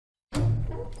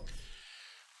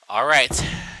Alright.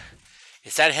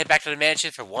 It's time to head back to the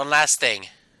mansion for one last thing.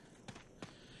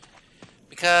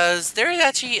 Because there is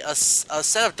actually a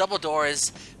set of double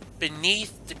doors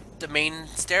beneath the main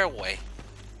stairway.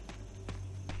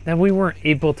 That we weren't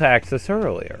able to access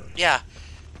earlier. Yeah.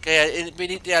 Behind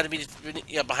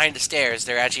the stairs,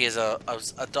 there actually is a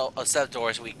set of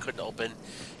doors we couldn't open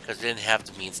because we didn't have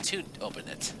the means to open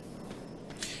it.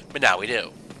 But now we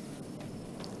do.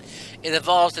 It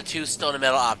involves the two stone and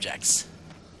metal objects.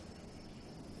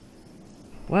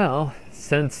 Well,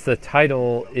 since the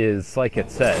title is like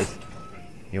it says,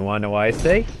 you want to know why I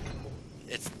say?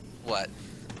 It's what?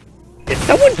 Did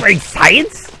someone bring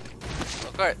science?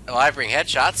 Of course. Oh, I bring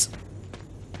headshots.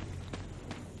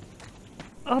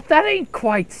 Oh, that ain't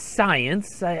quite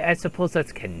science. I suppose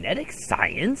that's kinetic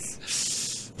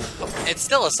science. It's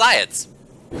still a science.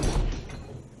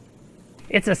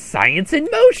 It's a science in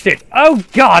motion. Oh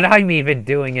God, I'm even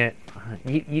doing it.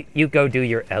 You go do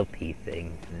your LP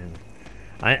thing.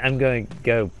 I'm going to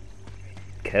go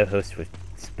co-host with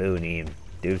Spoonie and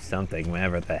do something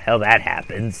whenever the hell that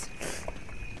happens.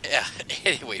 Yeah.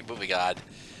 Anyway, moving on.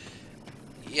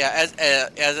 Yeah,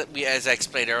 as I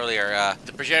explained earlier,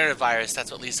 the progenitor virus,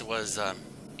 that's what Lisa was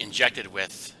injected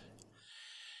with.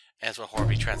 That's what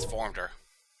Horby transformed her.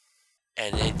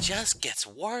 And it just gets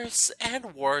worse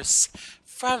and worse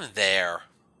from there.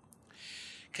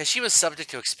 Because she was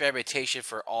subject to experimentation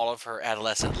for all of her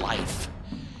adolescent life.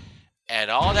 And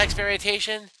all that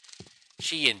experimentation,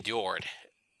 she endured.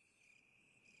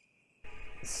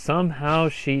 Somehow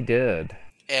she did.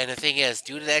 And the thing is,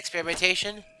 due to the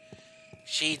experimentation,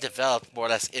 she developed more or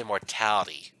less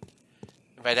immortality.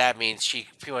 And by that means she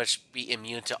could pretty much be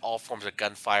immune to all forms of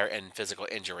gunfire and physical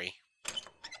injury.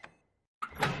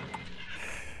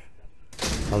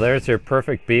 Well, there's your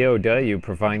perfect BOW,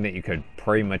 providing that you could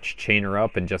pretty much chain her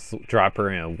up and just drop her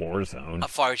in a war zone.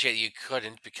 Unfortunately, you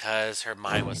couldn't because her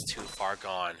mind was too far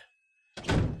gone.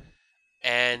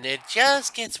 And it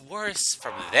just gets worse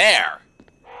from there.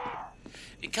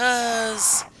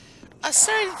 Because a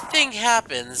certain thing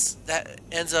happens that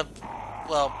ends up,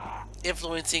 well,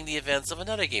 influencing the events of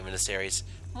another game in the series.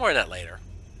 More on that later.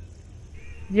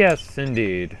 Yes,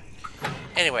 indeed.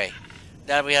 Anyway,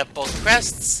 now we have both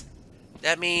crests.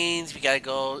 That means we gotta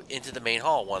go into the main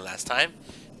hall one last time.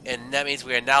 And that means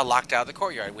we are now locked out of the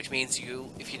courtyard, which means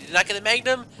if you did not get a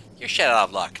Magnum, you're shut out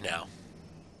of luck now.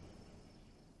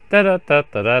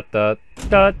 Da-da-da-da-da-da.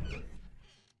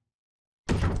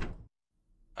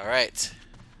 Alright.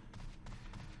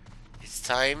 It's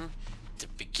time to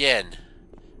begin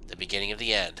the beginning of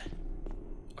the end.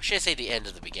 Or should I say the end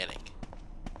of the beginning?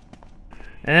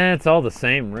 And it's all the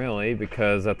same, really,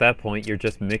 because at that point you're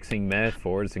just mixing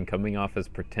metaphors and coming off as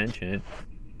pretentious,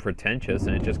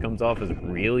 and it just comes off as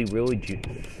really, really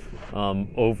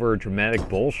over dramatic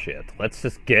bullshit. Let's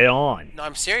just get on. No,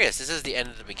 I'm serious. This is the end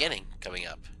of the beginning coming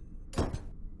up.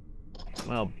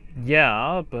 Well,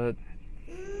 yeah, but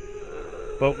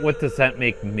what does that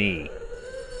make me?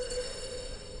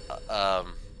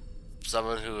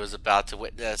 Someone who is about to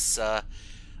witness a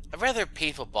rather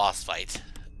painful boss fight.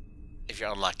 If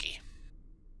you're unlucky.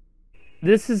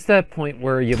 This is that point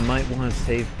where you might want to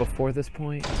save before this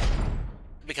point.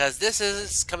 Because this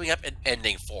is coming up an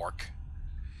ending fork.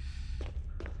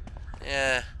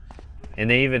 Yeah. And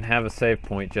they even have a save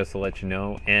point, just to let you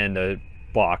know, and a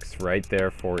box right there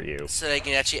for you. So they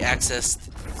can actually access,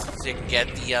 so you can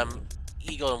get the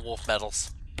Eagle and Wolf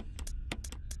medals.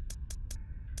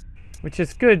 Which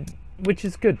is good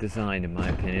design, in my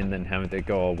opinion, than having to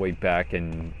go all the way back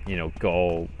and,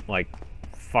 go, like,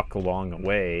 fuck along the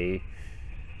way.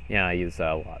 Yeah, I use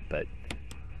that a lot, but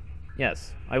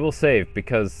yes, I will save,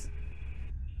 because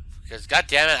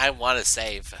goddammit, I want to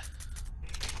save.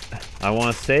 I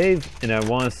want to save, and I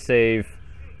want to save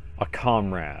a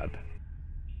comrade.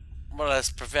 More or less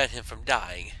prevent him from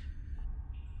dying.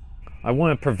 I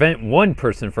want to prevent one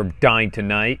person from dying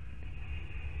tonight.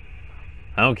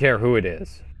 I don't care who it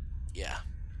is. Yeah.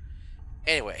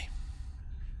 Anyway.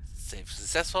 Save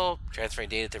successful. Transferring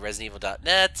data to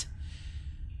ResidentEvil.net.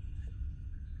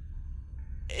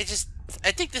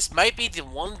 I think this might be the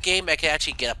one game I can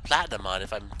actually get a platinum on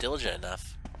if I'm diligent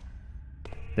enough.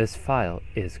 This file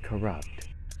is corrupt.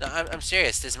 No, I'm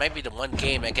serious. This might be the one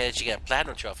game I can actually get a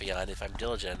platinum trophy on if I'm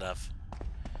diligent enough.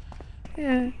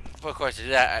 Yeah. But of course, to do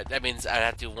that, that means I'd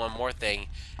have to do one more thing.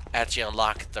 Actually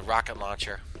unlock the rocket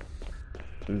launcher.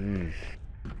 Ooh.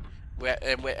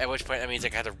 At which point that means I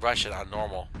have to rush it on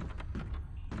normal.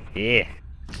 Yeah.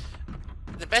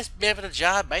 The best man for the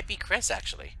job might be Chris,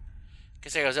 actually.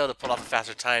 Considering I was able to pull off a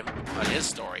faster time on his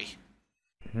story.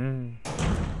 Hmm.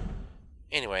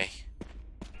 Anyway.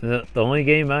 The only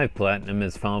game I've platinum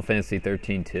is Final Fantasy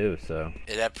 13 too, so...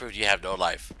 And that proved you have no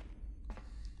life.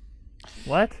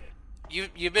 What? You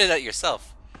admitted that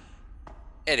yourself.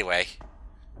 Anyway,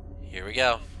 here we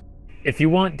go. If you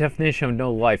want definition of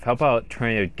no life, how about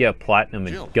trying to get a platinum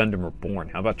in Jill. Gundam Reborn?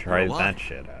 How about try You're that alive.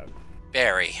 shit out?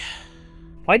 Barry.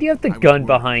 Why do you have the I was gun worried.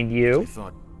 behind you? I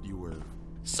thought you were...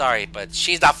 Sorry, but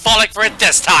she's not falling for it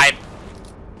this time!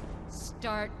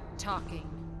 Start talking.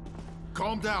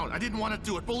 Calm down. I didn't want to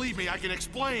do it. Believe me, I can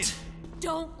explain.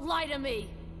 Don't lie to me!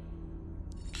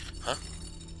 Huh?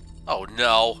 Oh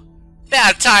no.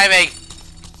 Bad timing!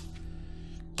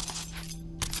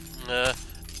 Ugh.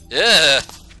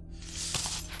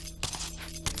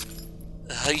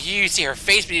 You see her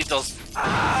face beneath those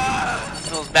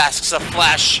masks of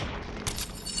flesh.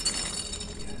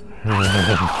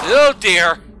 Oh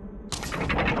dear.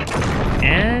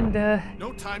 And,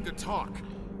 No time to talk.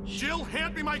 Jill,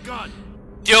 hand me my gun.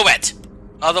 Do it!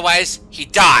 Otherwise, he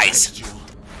dies. Jill.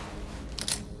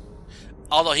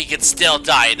 Although he can still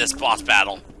die in this boss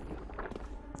battle.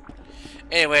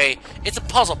 Anyway, it's a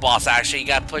puzzle boss actually. You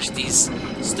gotta push these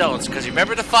stones. Because you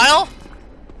remember the file?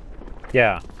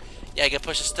 yeah. Yeah, you gotta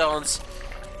push the stones,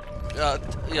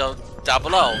 you know, down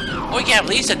below. Or you can have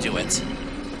Lisa do it.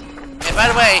 And by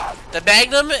the way, the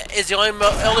Magnum is the only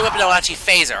weapon that will actually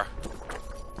phase her.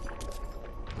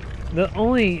 The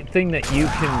only thing that you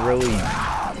can really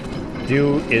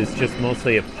do is just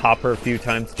mostly pop her a few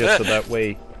times just so that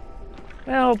way...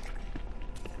 Well...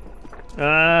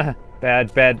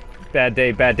 bad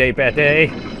day.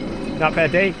 Not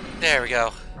bad day. There we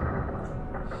go.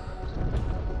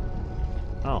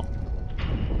 Oh.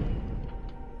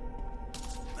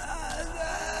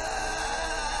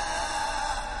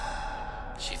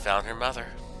 She found her mother.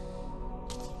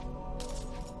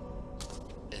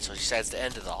 And so she decides to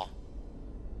end it all.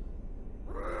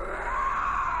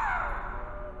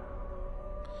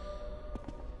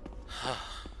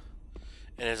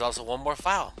 And there's also one more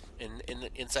file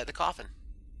inside the coffin.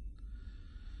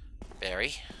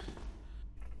 Barry.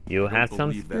 You have Don't some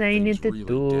believe that explaining thing's to really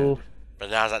do. dead. But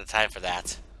now's not the time for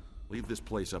that. Leave this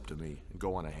place up to me and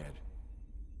go on ahead.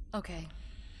 Okay.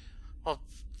 Well,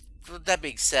 with that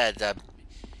being said,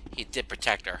 he did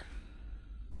protect her.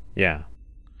 Yeah.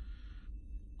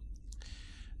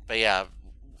 But yeah,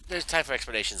 there's time for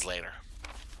explanations later.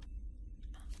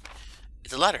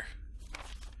 It's a letter.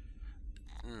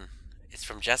 It's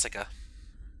from Jessica.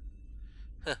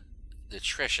 Huh.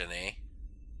 Nutrition, eh?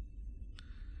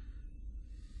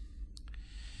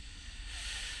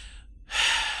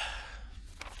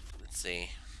 Let's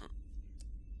see.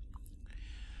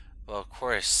 Well, of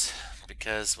course,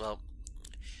 because, well,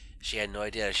 she had no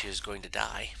idea she was going to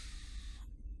die.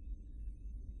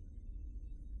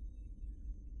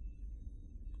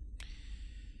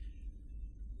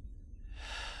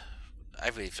 I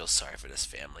really feel sorry for this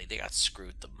family. They got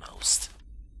screwed the most.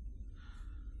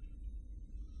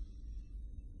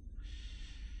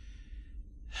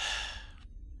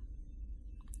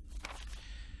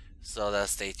 So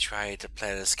thus they tried to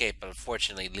plan an escape, but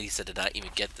unfortunately Lisa did not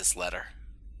even get this letter.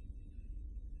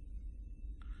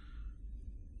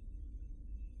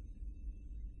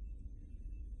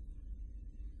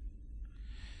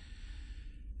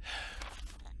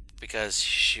 Because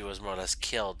she was more or less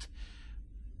killed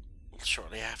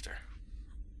shortly after.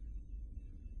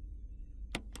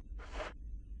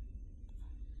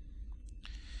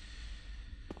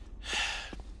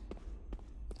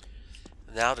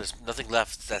 Now there's nothing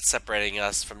left that's separating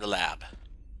us from the lab.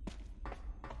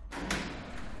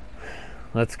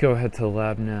 Let's go head to the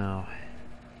lab now.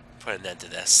 Put an end to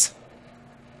this.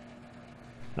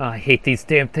 Oh, I hate these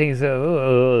damn things.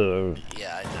 Oh.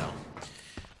 Yeah, I know.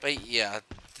 But yeah,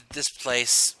 this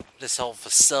place, this whole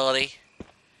facility,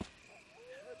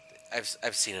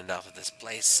 I've seen enough of this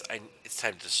place. It's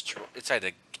time to destroy. It's time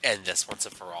to end this once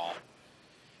and for all.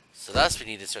 So thus we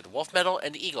need to insert the Wolf Medal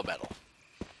and the Eagle Medal.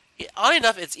 Yeah, oddly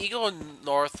enough, it's Eagle of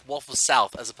North, Wolf of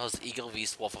South, as opposed to Eagle of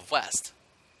East, Wolf of West.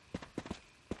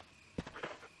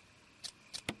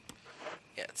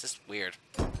 Yeah, it's just weird.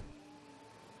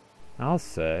 I'll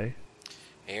say.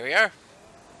 Here we are.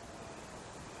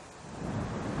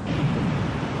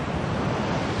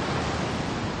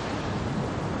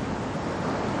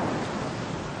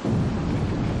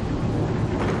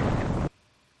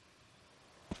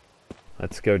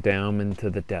 Let's go down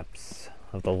into the depths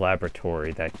of the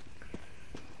laboratory that,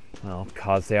 well,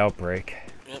 caused the outbreak.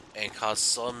 Yep, and caused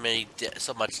so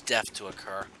much death to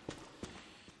occur.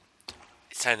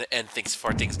 It's time to end things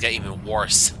before things get even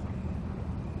worse.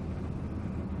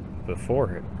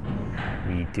 Before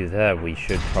we do that, we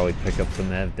should probably pick up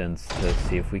some evidence to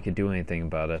see if we could do anything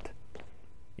about it.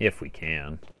 If we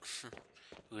can.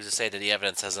 Who's to say that the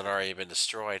evidence hasn't already been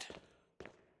destroyed?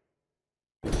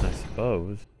 I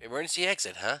suppose. Emergency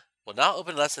exit, huh? Will now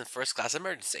open less than first class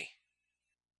emergency.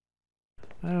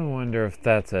 I wonder if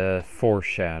that's a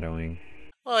foreshadowing.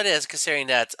 Well, it is, considering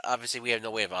that obviously we have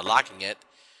no way of unlocking it.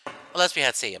 Unless we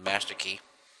had, say, a master key.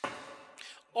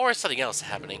 Or something else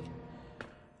happening.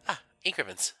 Ah, ink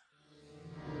ribbons.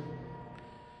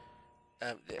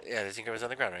 Yeah, there's ink ribbons on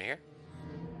the ground right here.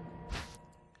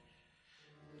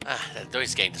 Ah, that noise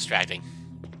is getting distracting.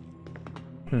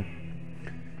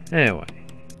 Anyway.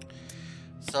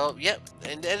 So, yep,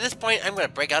 and at this point, I'm going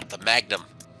to break out the Magnum.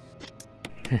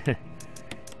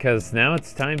 Because now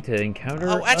it's time to encounter...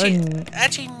 Oh,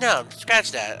 actually, no,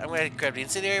 scratch that. I'm going to grab the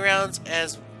incendiary rounds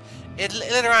as...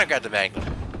 later on, grab the Magnum.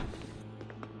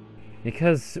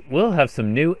 Because we'll have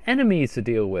some new enemies to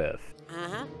deal with.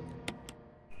 Mm-hmm.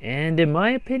 And in my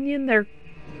opinion, they're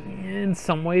in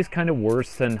some ways kind of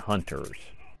worse than hunters.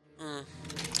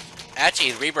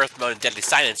 Actually, in Rebirth mode and Deadly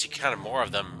Silence, you encounter more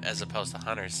of them as opposed to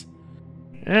hunters.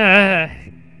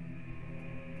 I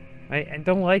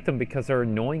don't like them because they're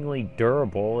annoyingly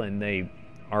durable and they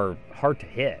are hard to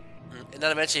hit. And not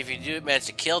to mention, if you do manage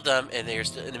to kill them and they're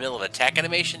still in the middle of attack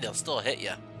animation, they'll still hit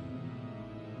you.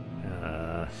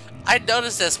 I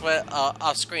noticed this when,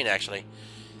 off screen, actually.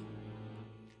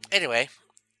 Anyway,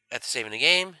 after saving the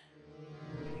game,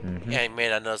 yeah, you may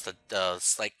not notice the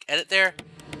slight edit there,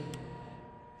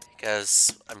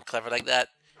 because I'm clever like that.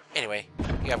 Anyway,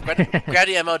 yeah, grab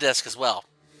the ammo disc as well.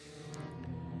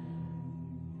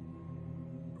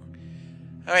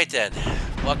 Alright then,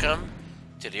 welcome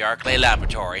to the Arklay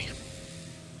Laboratory.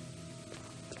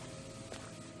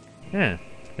 Yeah,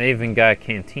 they even got a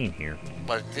canteen here.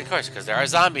 Well, of course, because there are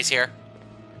zombies here.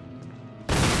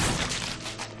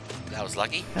 That was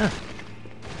lucky. Huh.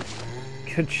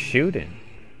 Good shooting.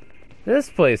 This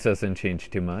place doesn't change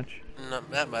too much.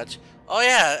 Not that much. Oh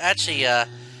yeah, actually,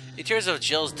 in terms of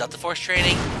Jill's Delta Force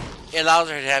training, it allows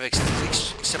her to have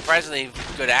surprisingly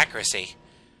good accuracy.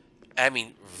 I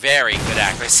mean, very good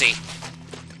accuracy.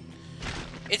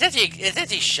 It's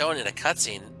actually shown in a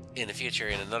cutscene in the future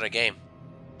in another game.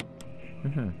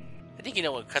 I think you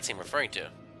know what cutscene I'm referring to.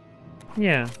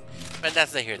 Yeah. But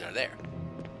that's neither here nor there.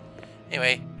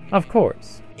 Anyway. Of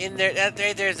course. In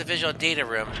there's the visual data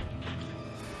room,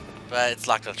 but it's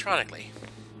locked electronically.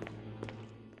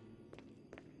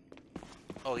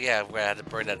 Oh yeah, we're gonna have to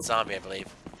burn that zombie, I believe.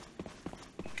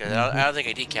 Because I don't think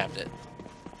I decapped it.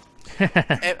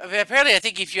 Apparently, I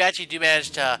think if you actually do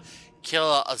manage to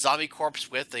kill a zombie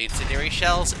corpse with the incendiary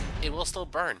shells, it will still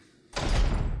burn.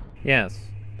 Yes.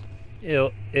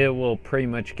 It will pretty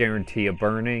much guarantee a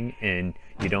burning, and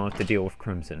you don't have to deal with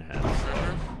Crimson Heads.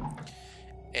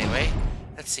 Anyway,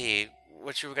 let's see.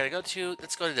 Which we're gonna go to?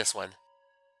 Let's go to this one.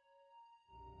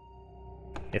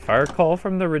 If I recall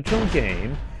from the original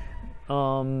game,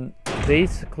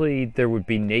 basically there would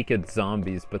be naked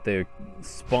zombies, but they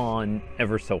spawn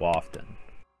ever so often.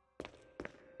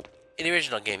 In the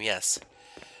original game, yes.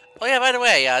 Oh yeah, by the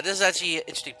way, this is actually an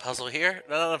interesting puzzle here.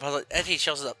 Not a puzzle. It actually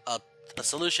shows a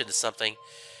solution to something.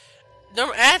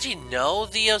 No, I actually know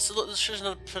the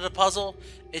solution for the puzzle.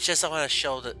 It's just I want to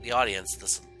show the audience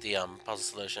the puzzle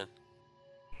solution.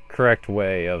 Correct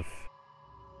way of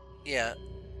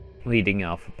leading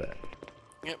alphabet.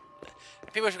 Yep.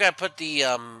 Pretty much we gotta put the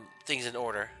things in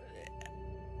order.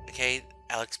 Okay,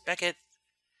 Alex Beckett.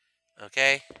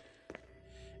 Okay.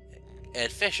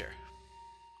 Ed Fisher.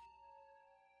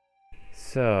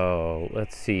 So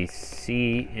let's see,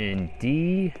 C and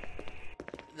D.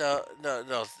 No.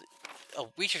 Oh,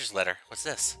 researcher's letter. What's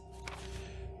this?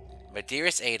 My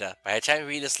dearest Ada, by the time you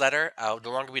read this letter, I'll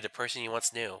no longer be the person you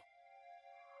once knew.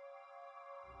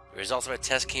 The results of my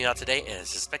test came out today, and it's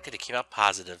suspected it came out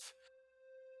positive.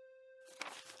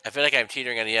 I feel like I'm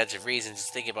teetering on the edge of reason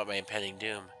just thinking about my impending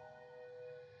doom.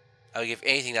 I would give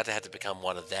anything not to have to become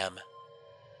one of them.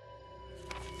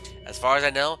 As far as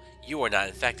I know, you are not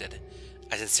infected.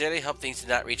 I sincerely hope things do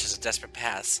not reach us a desperate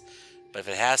pass, but if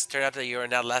it has turned out that you are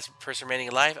now the last person remaining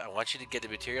alive, I want you to get the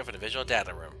material for the visual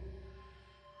data room.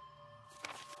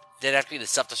 Then activate the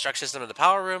self-destruct system in the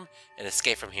power room and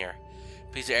escape from here.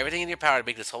 Please do everything in your power to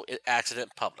make this whole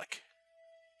accident public.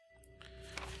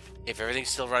 If everything's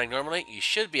still running normally, you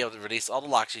should be able to release all the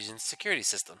locks using the security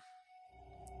system.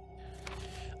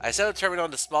 I set a terminal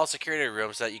in the small security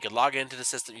room so that you can log into the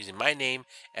system using my name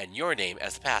and your name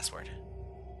as the password.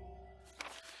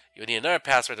 You'll need another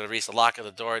password to release the lock of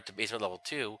the door to basement level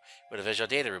 2, where the visual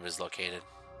data room is located.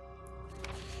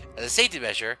 As a safety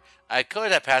measure, I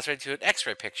coded that password to an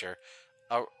X-ray picture,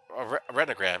 a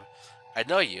retinogram. I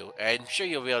know you, and I'm sure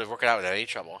you'll be able to work it out without any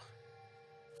trouble.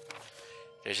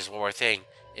 There's just one more thing.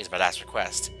 is my last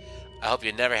request. I hope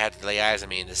you never have to lay eyes on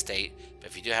me in this state, but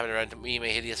if you do happen to run into me in my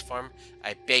hideous form,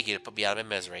 I beg you to put me out of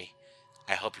my misery.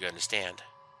 I hope you understand.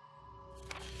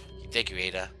 Thank you,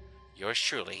 Ada. Yours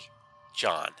truly,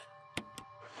 John.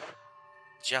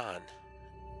 John.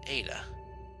 Ada.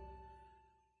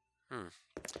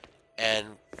 And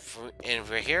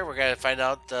for here, we're going to find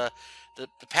out the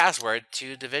password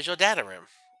to the visual data room.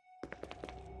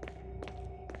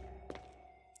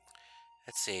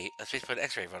 Let's see. Let's put an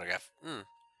X-ray photograph.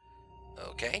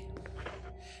 Okay.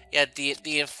 Yeah,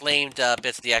 the inflamed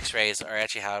bits of the X-rays are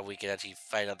actually how we can actually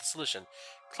find out the solution.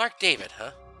 Clark David,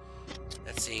 huh?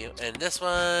 Let's see. And this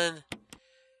one,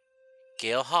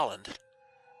 Gail Holland.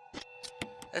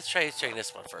 Let's try checking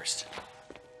this one first.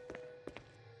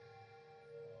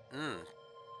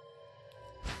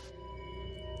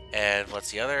 And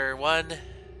what's the other one?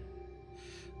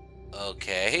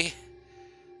 Okay.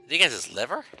 I think it's his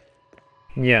liver?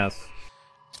 Yes.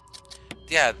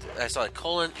 Yeah, I saw it.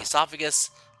 Colon,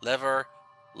 esophagus, liver,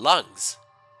 lungs.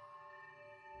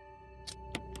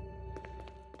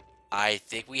 I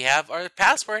think we have our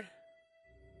password.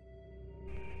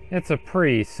 It's a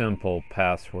pretty simple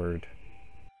password.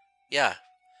 Yeah.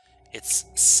 It's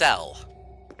cell.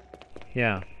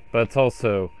 Yeah, but it's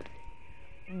also,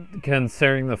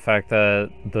 considering the fact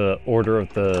that the order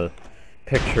of the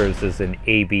pictures is in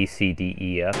A, B, C, D,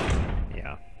 E, F.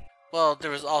 Yeah. Well,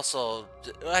 there was also...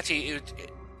 Actually, in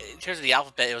terms of the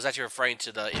alphabet, it was actually referring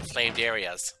to the inflamed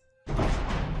areas.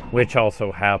 Which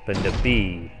also happened to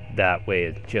be that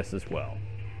way just as well.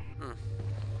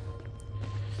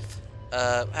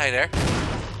 Hi there.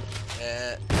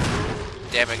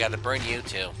 Damn, I gotta burn you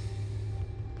too.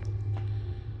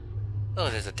 Oh,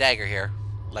 there's a dagger here.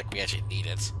 Like we actually need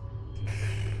it.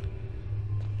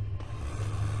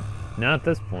 Not at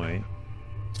this point.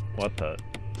 What the?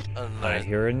 Oh, I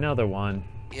hear another one.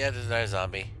 Yeah, there's another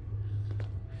zombie.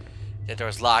 The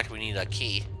door's locked. We need a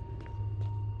key.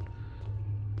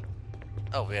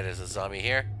 Oh, yeah, there's a zombie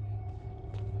here.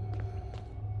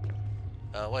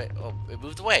 Wait. Oh, it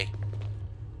moved away.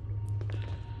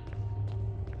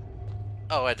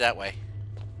 Oh, went that way.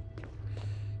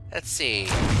 Let's see.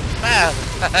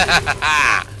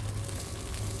 Ah!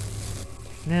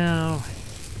 Now,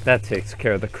 that takes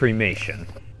care of the cremation.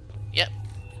 Yep.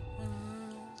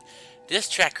 This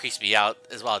track creeps me out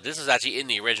as well. This was actually in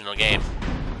the original game.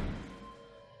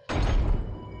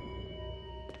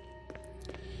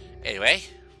 Anyway,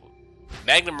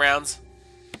 Magnum rounds.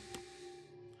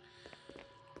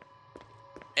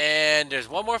 And there's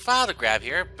one more file to grab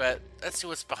here, but let's see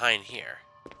what's behind here.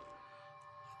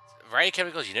 A variety of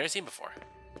chemicals you've never seen before.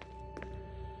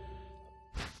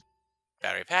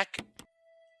 Battery pack.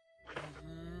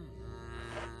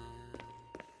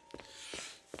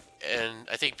 And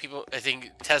I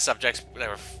think test subjects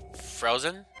were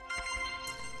frozen.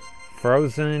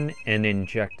 Frozen and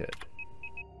injected.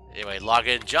 Anyway, log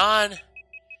in, John.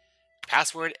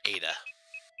 Password Ada.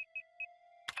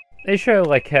 They should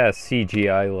like have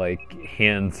CGI like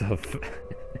hands of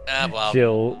Well,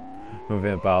 Jill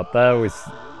moving about. That always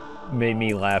made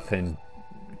me laugh and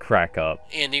crack up.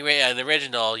 in the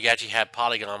original, you actually had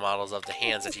polygon models of the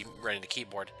hands that you running the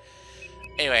keyboard.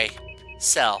 Anyway,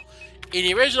 cell. In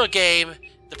the original game,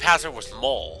 the password was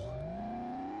mole.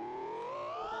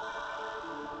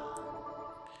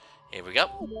 Here we go.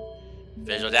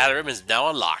 Visual data room is now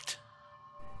unlocked.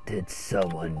 Did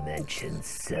someone mention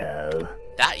cell?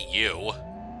 Not you.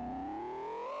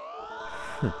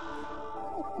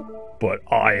 But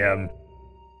I am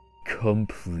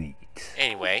complete.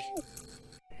 Anyway,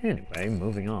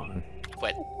 moving on.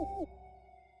 quit.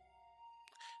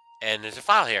 And there's a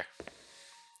file here.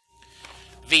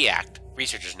 V-Act,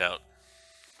 researcher's note.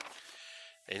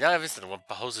 In none of us that one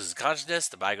poses his consciousness,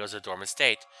 the body goes to a dormant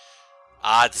state.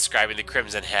 Describing the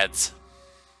Crimson Heads.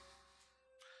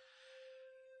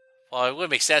 Well, it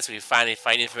would make sense when you finally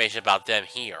find information about them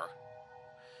here.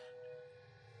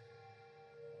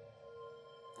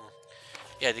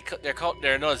 Yeah,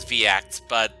 they're known as V-Acts,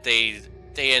 but they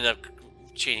end up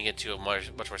changing it to a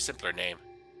much more simpler name.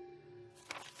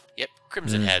 Yep,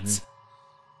 Crimson Heads.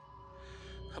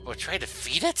 But try to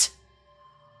feed it?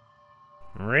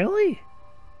 Really?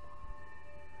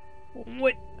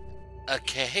 What?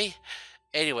 Okay.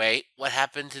 Anyway, what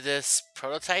happened to this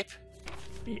prototype?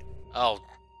 Yeah. Oh,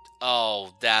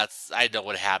 I know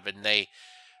what happened. They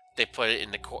put it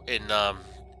in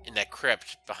that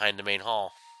crypt behind the main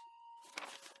hall.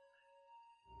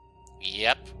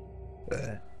 Yep.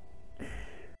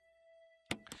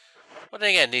 But then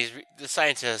again, the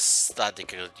scientists thought they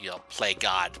could, play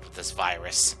God with this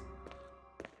virus.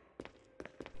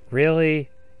 Really?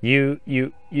 You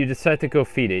decide to go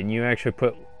feed it, and you actually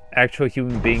put actual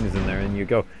human beings in there, and you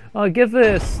go, oh, give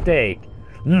it a steak.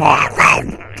 Then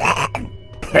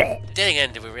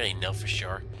again, do we really know for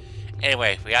sure?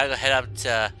 Anyway, we gotta go head up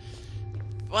to...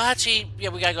 Well, actually, yeah,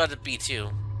 we gotta go to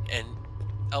B2. And...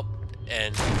 Oh,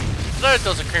 and... learn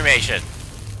those of cremation.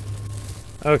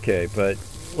 Okay, but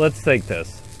let's take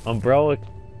this. Umbrella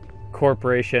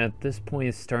Corporation at this point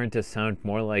is starting to sound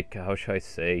more like, how should I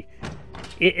say...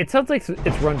 It sounds like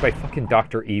it's run by fucking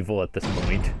Dr. Evil at this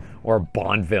point. Or a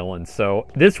Bond villain, so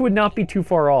this would not be too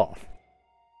far off.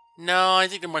 No, I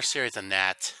think they're more serious than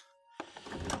that.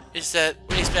 It's that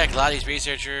when you expect a lot of these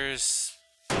researchers,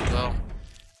 well,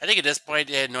 I think at this point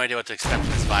they had no idea what to expect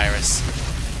from this virus.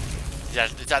 They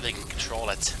thought they can control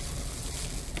it.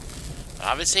 But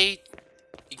obviously,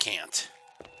 you can't.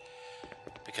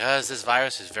 Because this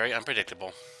virus is very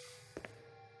unpredictable.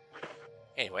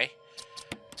 Anyway,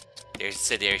 there's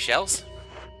incendiary shells.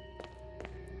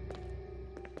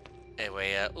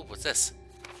 Anyway, ooh, what's this?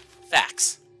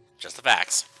 Facts. Just the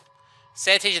facts.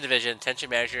 Sanitation Division, Attention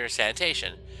Manager,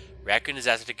 Sanitation. Raccoon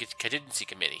Disaster Contingency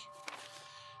Committee.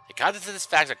 The contents of this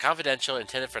fax are confidential,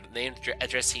 intended for the named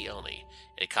addressee only.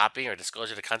 Any copying or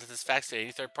disclosure of the contents of this fax to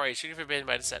any third party is strictly forbidden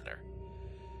by the sender.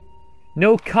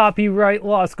 No copyright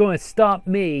law is going to stop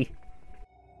me.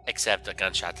 Except a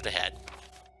gunshot to the head.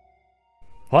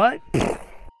 What?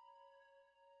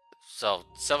 So,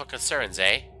 several concerns,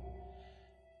 eh?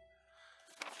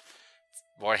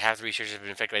 More than half the researchers have been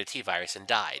infected by the T-virus and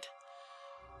died.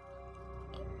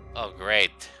 Oh,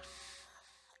 great.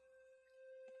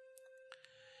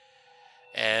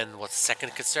 And what's the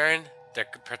second concern? Their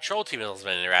patrol team has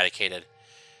been eradicated.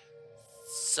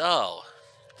 So,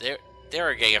 they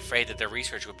were getting afraid that their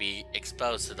research would be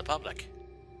exposed to the public.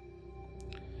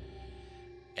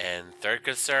 And third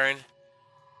concern?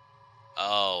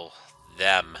 Oh,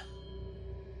 them.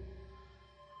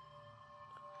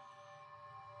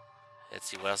 Let's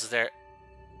see, what else is there?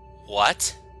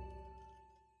 What?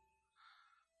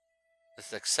 The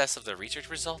success of the research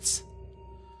results?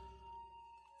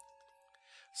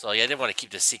 So yeah, they want to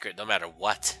keep this secret no matter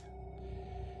what.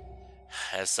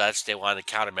 As such, they wanted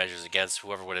countermeasures against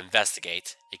whoever would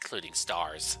investigate, including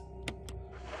STARS.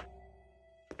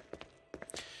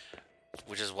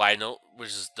 Which is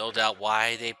no doubt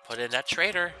why they put in that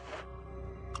traitor.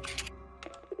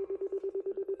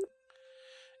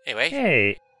 Anyway.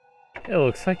 Hey, it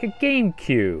looks like a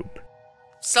GameCube.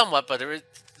 Somewhat, but the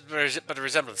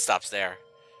resemblance stops there.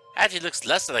 Actually, looks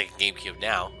less like a GameCube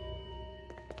now.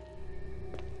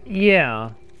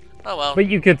 Yeah. Oh well. But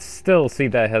you could still see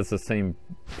that it has the same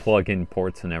plug-in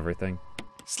ports and everything.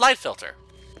 Slide filter.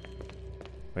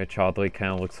 Which oddly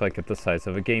kind of looks like it's the size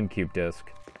of a GameCube disc.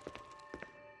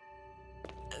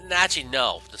 Actually,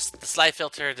 no. The slide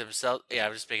filter themselves... Yeah,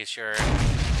 I'm just making sure...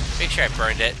 Make sure I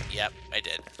burned it. Yep, I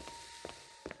did.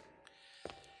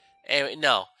 Anyway,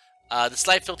 no. The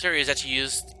slide filter is actually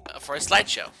used for a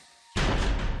slideshow.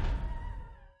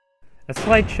 A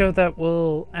slideshow that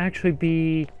will actually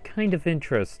be kind of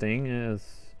interesting, as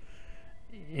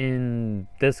in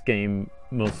this game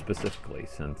most specifically,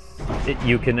 since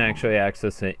you can actually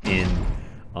access it in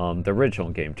the original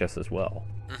game just as well.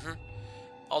 Mm-hmm.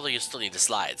 Although you still need the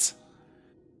slides.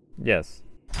 Yes.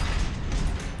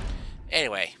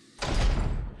 Anyway.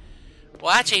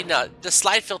 Well, actually, no. The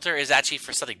slide filter is actually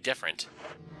for something different.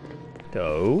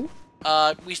 Oh?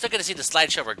 We still get to see the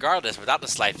slideshow regardless without the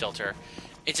slide filter.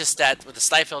 It's just that with the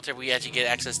slide filter, we actually get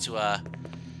access to a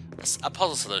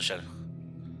puzzle solution.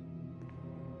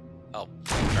 Oh,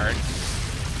 burn.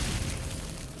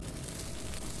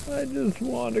 I just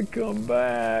want to come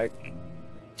back.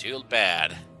 Too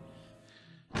bad.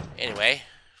 Anyway.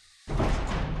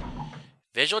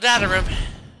 Visual data room.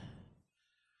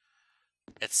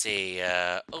 Let's see,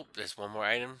 oh, there's one more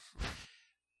item.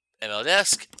 ML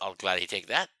desk. I'll gladly take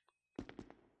that.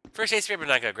 First aid paper,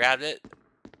 not gonna grab it.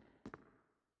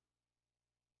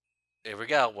 There we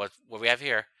go. What we have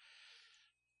here?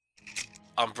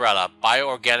 Umbrella.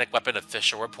 Bioorganic Weapon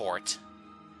Official Report.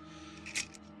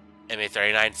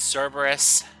 MA-39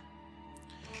 Cerberus.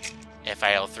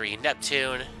 FIL-3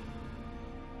 Neptune.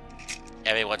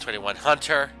 MA-121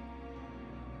 Hunter.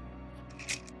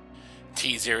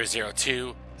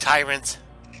 T-002 Tyrant.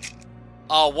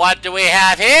 Oh, what do we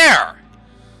have here?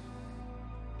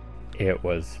 It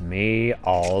was me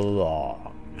all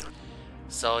along.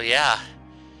 So yeah,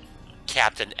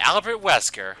 Captain Albert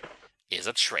Wesker is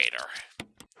a traitor.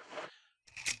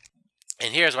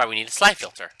 And here's why we need a slide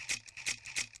filter.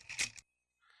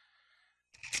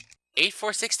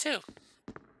 8462.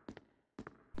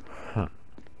 Huh.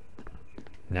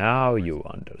 Now you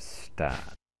understand.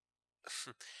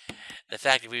 The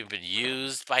fact that we've been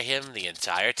used by him the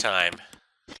entire time.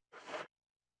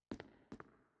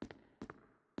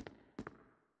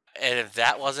 And if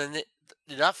that wasn't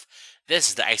enough, this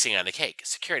is the icing on the cake.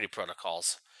 Security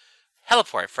protocols.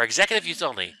 Heliport for executive use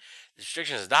only. The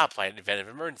restriction is not applied in event of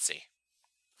emergency.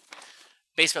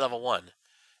 Basement level 1.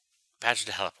 Passage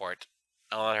to heliport.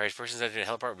 Unauthorized persons entering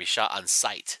the heliport will be shot on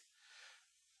sight.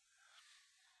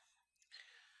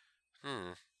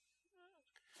 Oh,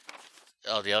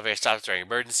 the elevator stops during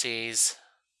emergencies.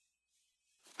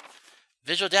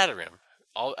 Visual data room.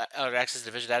 All access to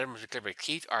the visual data room is declared by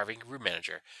Keith Irving, room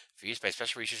manager, for use by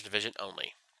Special Research Division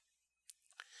only.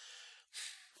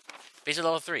 Basement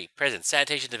level 3. Prison.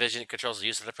 Sanitation Division controls the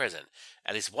use of the prison.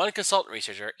 At least one consultant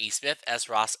researcher, E. Smith, S.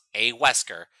 Ross, A.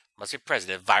 Wesker, must be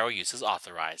present if viral use is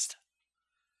authorized.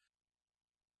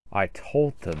 I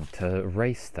told them to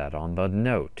erase that on the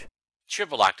note.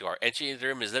 Triple lock door. Entry into the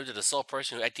room is limited to the sole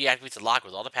person who deactivates the lock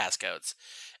with all the passcodes.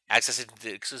 Accessing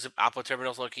the exclusive output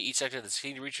terminals located each section of the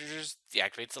senior researchers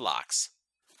deactivates the locks.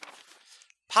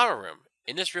 Power room.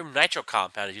 In this room, nitro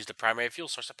compound is used as the primary fuel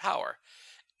source of power.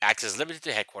 Access is limited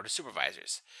to headquarters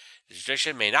supervisors. The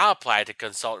restriction may not apply to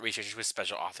consultant researchers with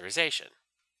special authorization.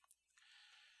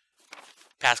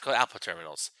 Passcode output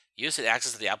terminals. Use and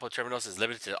access to the output terminals is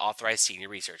limited to authorized senior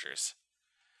researchers.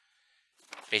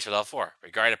 Basement level 4.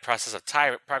 Regarding the process of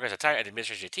progress of tire and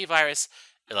administration of T-virus,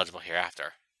 eligible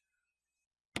hereafter.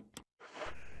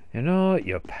 You know,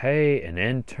 you pay an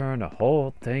intern a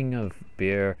whole thing of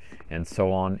beer and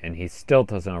so on, and he still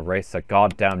doesn't erase a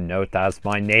goddamn note that has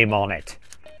my name on it.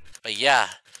 But yeah,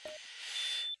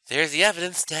 there's the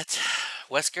evidence that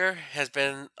Wesker has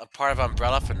been a part of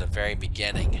Umbrella from the very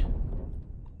beginning.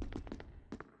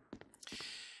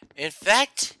 In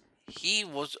fact, he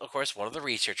was, of course, one of the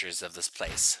researchers of this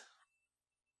place.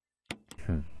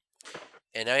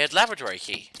 And now he had laboratory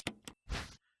key.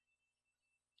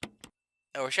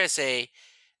 Or should I say,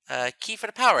 key for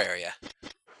the power area.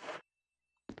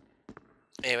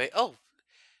 Anyway, oh,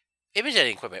 image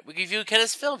editing equipment. We can view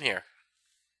Kenneth's film here.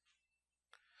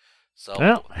 So,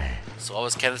 Well, so what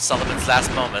was Kenneth Sullivan's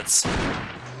last moments?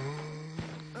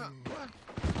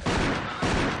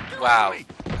 Wow.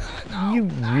 you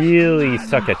really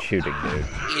suck at shooting, dude.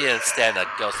 He didn't stand a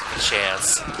ghost of a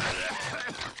chance.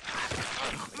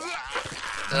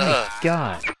 My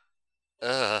God.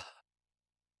 Ugh.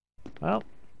 Well,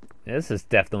 this is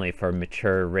definitely for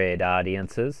mature rated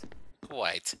audiences.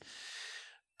 Quite.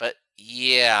 But,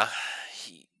 yeah.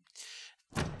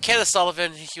 Kenneth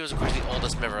Sullivan, he was, of course, the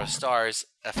oldest member of STARS.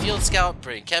 A field scout,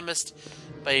 brilliant chemist,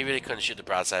 but he really couldn't shoot the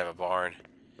broadside of a barn.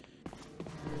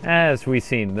 As we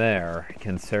seen there,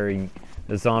 considering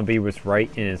the zombie was right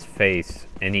in his face,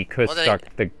 and he could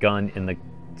stuck the gun in the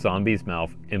zombie's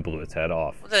mouth and blew its head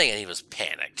off. Well, then again, he was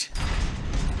panicked.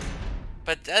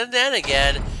 But then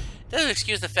again, doesn't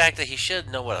excuse the fact that he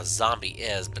should know what a zombie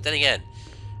is. But then again,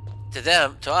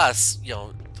 to us, you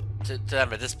know, to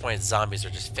them at this point, zombies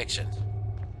are just fiction.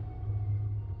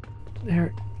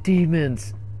 They're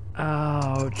demons.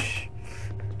 Ouch.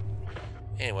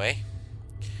 Anyway,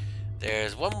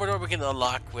 there's one more door we can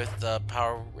unlock with the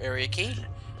power area key.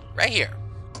 Right here.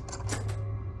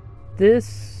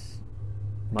 This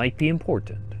might be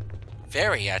important.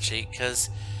 Very, actually,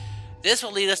 because this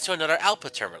will lead us to another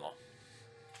output terminal.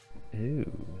 Ooh.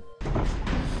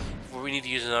 Where we need to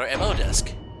use another MO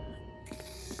disk.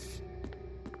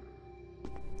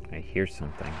 I hear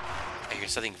something. I hear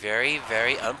something very,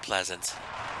 very unpleasant.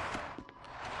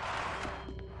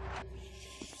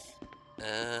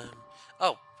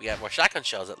 Oh, we got more shotgun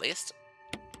shells at least.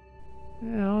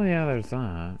 Oh yeah, there's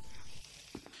that.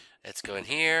 Let's go in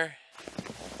here.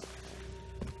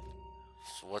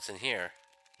 So what's in here?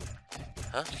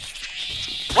 Huh?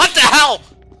 What the hell?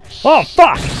 Oh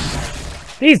fuck!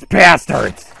 These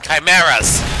bastards!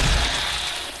 Chimeras!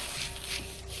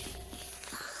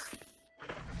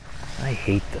 I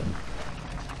hate them.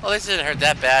 Well, this didn't hurt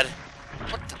that bad.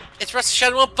 What the? It's Rusty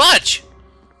Shadow won't budge!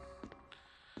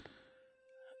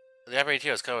 The operating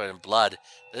material is covered in blood.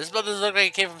 This blood doesn't look like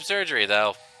it came from surgery,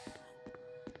 though.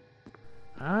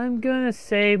 I'm gonna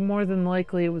say more than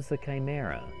likely it was the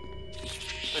Chimera.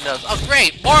 Who knows? Oh,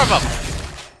 great! More of them!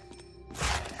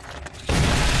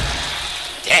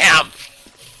 Damn!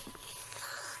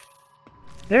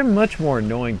 They're much more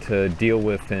annoying to deal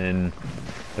with in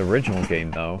the original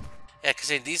game, though. Yeah, because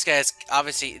these guys,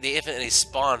 obviously, they infinitely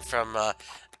spawn from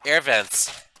air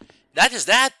vents. Not just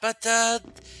that, but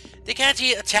they can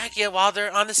actually attack you while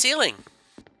they're on the ceiling.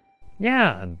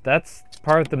 Yeah, that's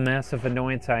part of the massive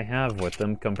annoyance I have with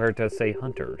them compared to, say,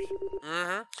 hunters.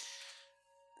 Mm-hmm.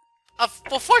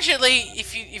 Well, fortunately,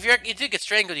 if you do get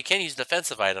strangled, you can use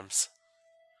defensive items.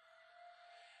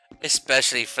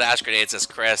 Especially flash grenades, as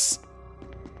Chris.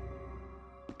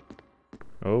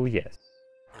 Oh, yes.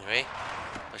 Anyway,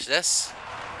 push this.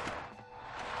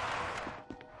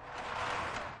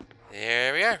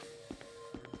 There we are.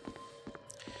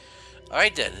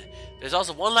 Alright then. There's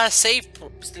also one last save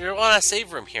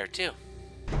room here too.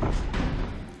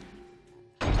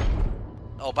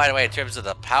 Oh, by the way, in terms of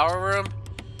the power room,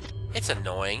 it's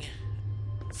annoying.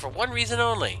 For one reason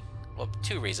only. Well,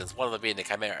 two reasons. One of them being the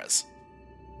chimeras.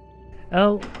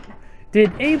 Oh,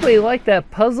 did anybody like that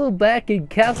puzzle back in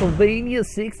Castlevania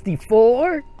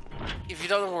 64? If you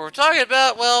don't know what we're talking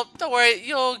about, well, don't worry,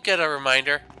 you'll get a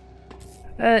reminder.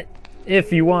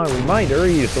 If you want a reminder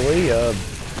easily,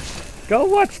 go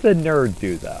watch the nerd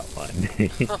do that one.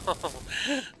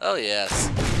 Oh, yes.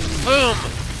 Boom!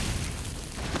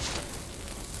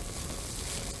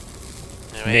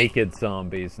 Anyway, Naked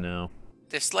zombies now.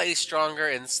 they're slightly stronger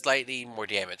and slightly more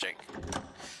damaging.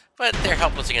 But they're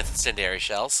helpless against incendiary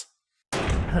shells.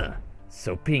 Huh.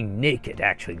 So being naked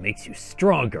actually makes you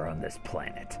stronger on this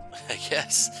planet. I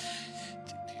guess.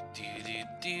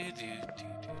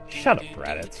 Shut up,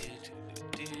 Raditz.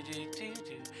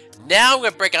 Now I'm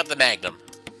gonna break out the Magnum.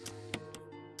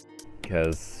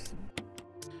 Because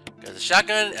The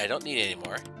shotgun, I don't need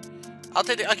anymore. I'll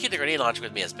keep the grenade launcher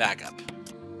with me as backup.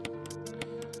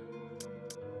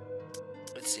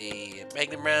 Let's see,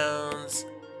 Magnum rounds.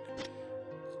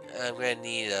 I'm gonna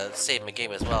need to save my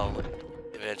game as well,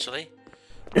 eventually.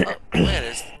 Oh,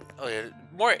 man, yeah,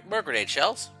 more grenade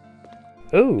shells.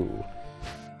 ooh.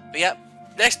 But yep,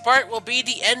 next part will be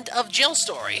the end of Jill's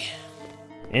story.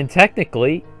 And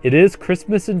technically, it is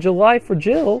Christmas in July for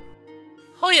Jill.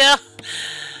 Oh yeah.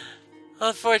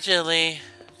 Unfortunately,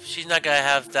 she's not gonna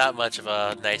have that much of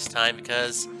a nice time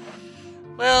because,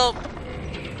 well,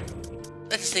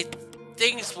 let's just say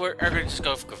things are gonna just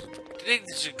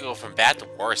go from bad to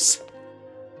worse.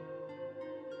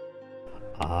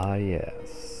 Ah,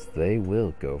 yes. They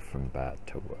will go from bad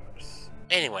to worse.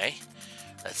 Anyway,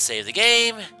 let's save the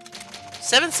game.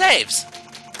 7 saves.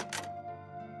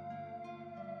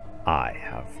 I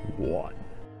have one.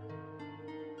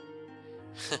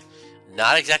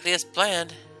 Not exactly as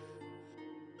planned.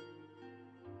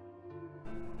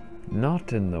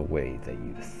 Not in the way that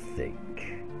you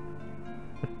think.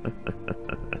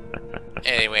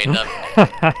 Anyway,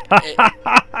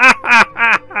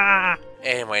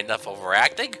 enough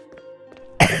overacting.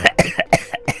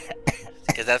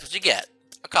 Because that's what you get.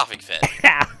 A coughing fit.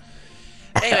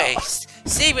 Anyway,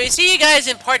 see you guys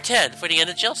in part 10 for the end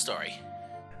of Jill's story.